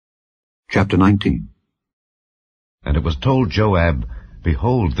Chapter 19. And it was told Joab,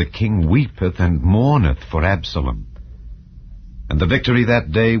 Behold, the king weepeth and mourneth for Absalom. And the victory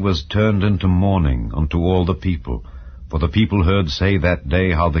that day was turned into mourning unto all the people, for the people heard say that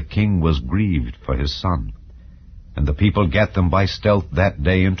day how the king was grieved for his son. And the people gat them by stealth that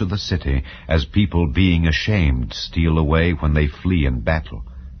day into the city, as people being ashamed steal away when they flee in battle.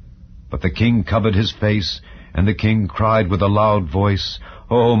 But the king covered his face, and the king cried with a loud voice,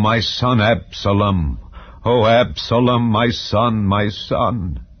 O my son Absalom! O Absalom, my son, my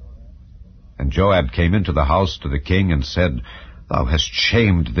son! And Joab came into the house to the king, and said, Thou hast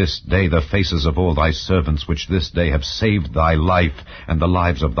shamed this day the faces of all thy servants, which this day have saved thy life, and the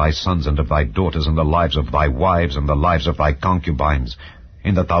lives of thy sons and of thy daughters, and the lives of thy wives, and the lives of thy concubines,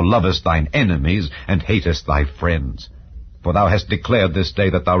 in that thou lovest thine enemies, and hatest thy friends. For thou hast declared this day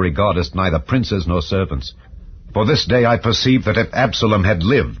that thou regardest neither princes nor servants. For this day I perceive that if Absalom had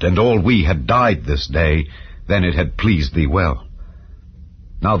lived, and all we had died this day, then it had pleased thee well.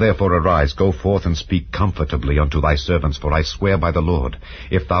 Now therefore arise, go forth, and speak comfortably unto thy servants, for I swear by the Lord,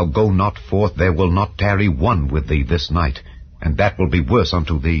 if thou go not forth, there will not tarry one with thee this night, and that will be worse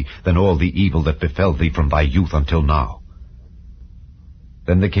unto thee than all the evil that befell thee from thy youth until now.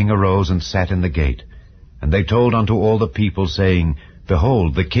 Then the king arose and sat in the gate, and they told unto all the people, saying,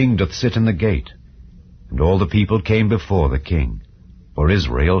 Behold, the king doth sit in the gate. And all the people came before the king, for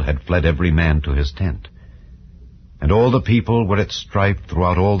Israel had fled every man to his tent. And all the people were at strife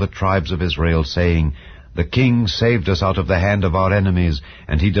throughout all the tribes of Israel, saying, The king saved us out of the hand of our enemies,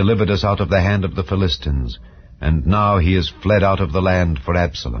 and he delivered us out of the hand of the Philistines. And now he is fled out of the land for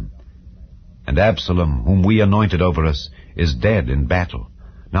Absalom. And Absalom, whom we anointed over us, is dead in battle.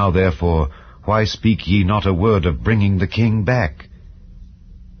 Now therefore, why speak ye not a word of bringing the king back?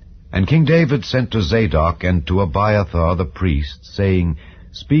 And King David sent to Zadok and to Abiathar the priest, saying,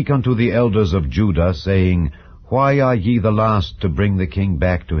 Speak unto the elders of Judah, saying, Why are ye the last to bring the king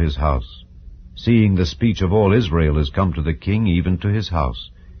back to his house? Seeing the speech of all Israel is come to the king, even to his house.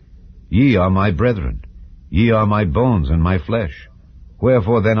 Ye are my brethren, ye are my bones and my flesh.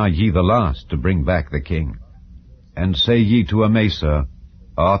 Wherefore then are ye the last to bring back the king? And say ye to Amasa,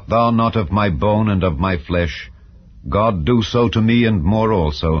 Art thou not of my bone and of my flesh? God do so to me and more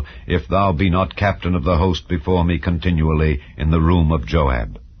also, if thou be not captain of the host before me continually in the room of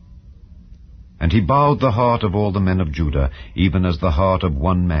Joab. And he bowed the heart of all the men of Judah, even as the heart of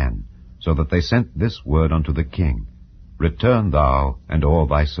one man, so that they sent this word unto the king, Return thou and all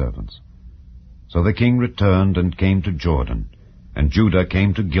thy servants. So the king returned and came to Jordan, and Judah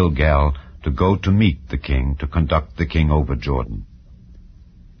came to Gilgal to go to meet the king, to conduct the king over Jordan.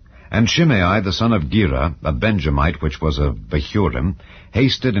 And Shimei the son of Gera, a Benjamite which was of Bahurim,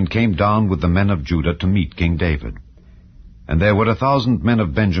 hasted and came down with the men of Judah to meet King David. And there were 1,000 men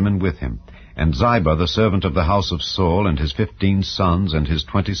of Benjamin with him, and Ziba the servant of the house of Saul, and his 15 sons, and his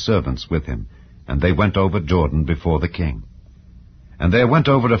 20 servants with him. And they went over Jordan before the king. And there went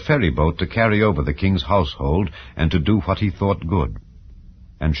over a ferry boat to carry over the king's household, and to do what he thought good.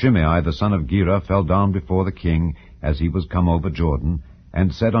 And Shimei the son of Gera fell down before the king, as he was come over Jordan,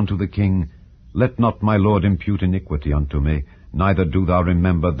 and said unto the king, Let not my lord impute iniquity unto me, neither do thou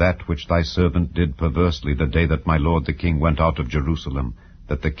remember that which thy servant did perversely the day that my lord the king went out of Jerusalem,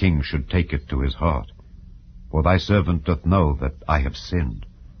 that the king should take it to his heart. For thy servant doth know that I have sinned.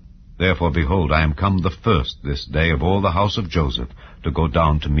 Therefore, behold, I am come the first this day of all the house of Joseph, to go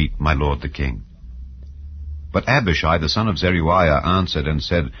down to meet my lord the king. But Abishai the son of Zeruiah answered and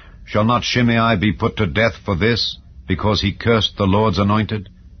said, Shall not Shimei be put to death for this, because he cursed the Lord's anointed?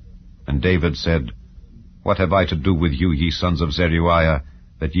 And David said, What have I to do with you, ye sons of Zeruiah,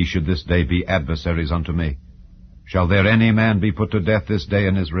 that ye should this day be adversaries unto me? Shall there any man be put to death this day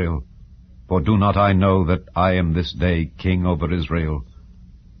in Israel? For do not I know that I am this day king over Israel?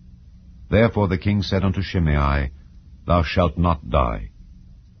 Therefore the king said unto Shimei, Thou shalt not die.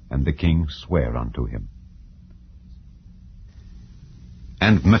 And the king sware unto him.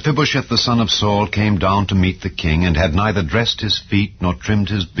 And Mephibosheth the son of Saul came down to meet the king, and had neither dressed his feet, nor trimmed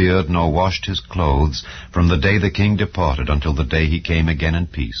his beard, nor washed his clothes, from the day the king departed until the day he came again in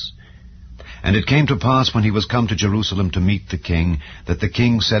peace. And it came to pass, when he was come to Jerusalem to meet the king, that the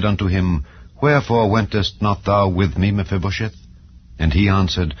king said unto him, Wherefore wentest not thou with me, Mephibosheth? And he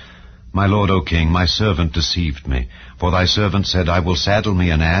answered, My lord, O king, my servant deceived me. For thy servant said, I will saddle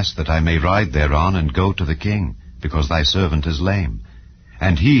me an ass, that I may ride thereon, and go to the king, because thy servant is lame.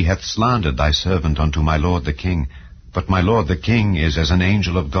 And he hath slandered thy servant unto my lord the king. But my lord the king is as an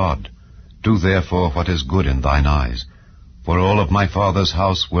angel of God. Do therefore what is good in thine eyes. For all of my father's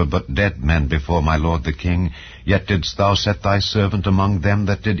house were but dead men before my lord the king, yet didst thou set thy servant among them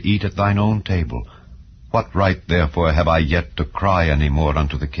that did eat at thine own table. What right therefore have I yet to cry any more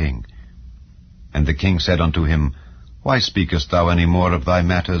unto the king? And the king said unto him, Why speakest thou any more of thy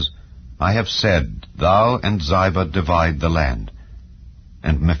matters? I have said, Thou and Ziba divide the land.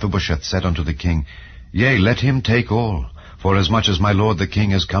 And Mephibosheth said unto the king, Yea, let him take all, forasmuch as my lord the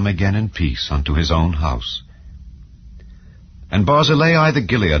king is come again in peace unto his own house. And Barzillai the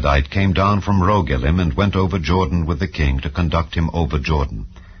Gileadite came down from Rogelim, and went over Jordan with the king to conduct him over Jordan.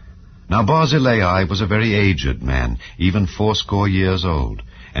 Now Barzillai was a very aged man, even 80 years old,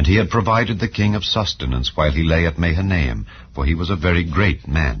 and he had provided the king of sustenance while he lay at Mahanaim, for he was a very great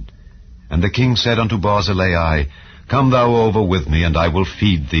man. And the king said unto Barzillai, Come thou over with me, and I will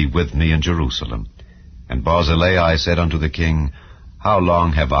feed thee with me in Jerusalem. And Barzillai said unto the king, How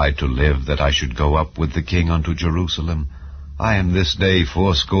long have I to live, that I should go up with the king unto Jerusalem? I am this day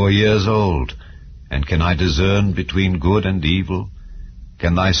 80 years old, and can I discern between good and evil?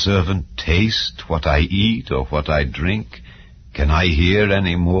 Can thy servant taste what I eat or what I drink? Can I hear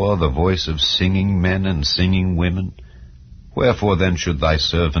any more the voice of singing men and singing women? Wherefore then should thy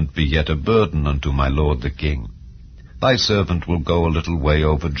servant be yet a burden unto my lord the king? Thy servant will go a little way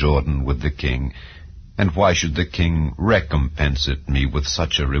over Jordan with the king, and why should the king recompense it me with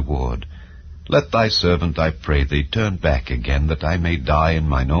such a reward? Let thy servant, I pray thee, turn back again, that I may die in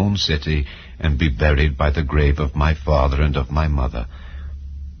mine own city, and be buried by the grave of my father and of my mother.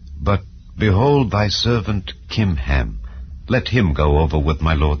 But behold thy servant Kimham, let him go over with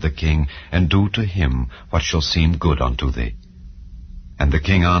my lord the king, and do to him what shall seem good unto thee. And the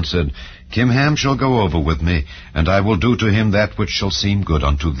king answered, Kimham shall go over with me, and I will do to him that which shall seem good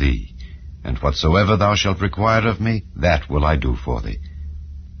unto thee. And whatsoever thou shalt require of me, that will I do for thee.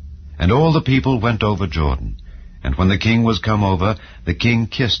 And all the people went over Jordan. And when the king was come over, the king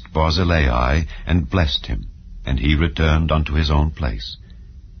kissed Barzillai, and blessed him, and he returned unto his own place.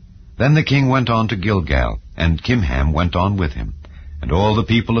 Then the king went on to Gilgal, and Kimham went on with him. And all the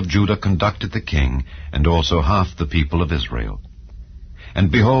people of Judah conducted the king, and also half the people of Israel. And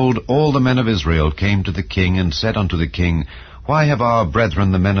behold, all the men of Israel came to the king, and said unto the king, Why have our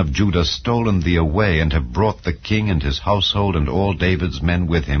brethren the men of Judah stolen thee away, and have brought the king and his household and all David's men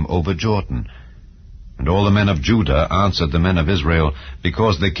with him over Jordan? And all the men of Judah answered the men of Israel,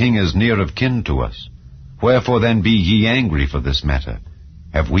 Because the king is near of kin to us. Wherefore then be ye angry for this matter?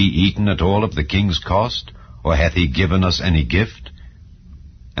 Have we eaten at all of the king's cost, or hath he given us any gift?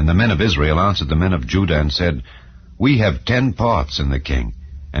 And the men of Israel answered the men of Judah, and said, We have 10 parts in the king,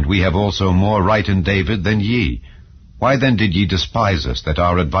 and we have also more right in David than ye. Why then did ye despise us, that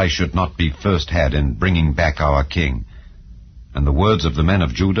our advice should not be first had in bringing back our king? And the words of the men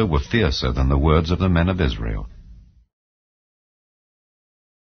of Judah were fiercer than the words of the men of Israel.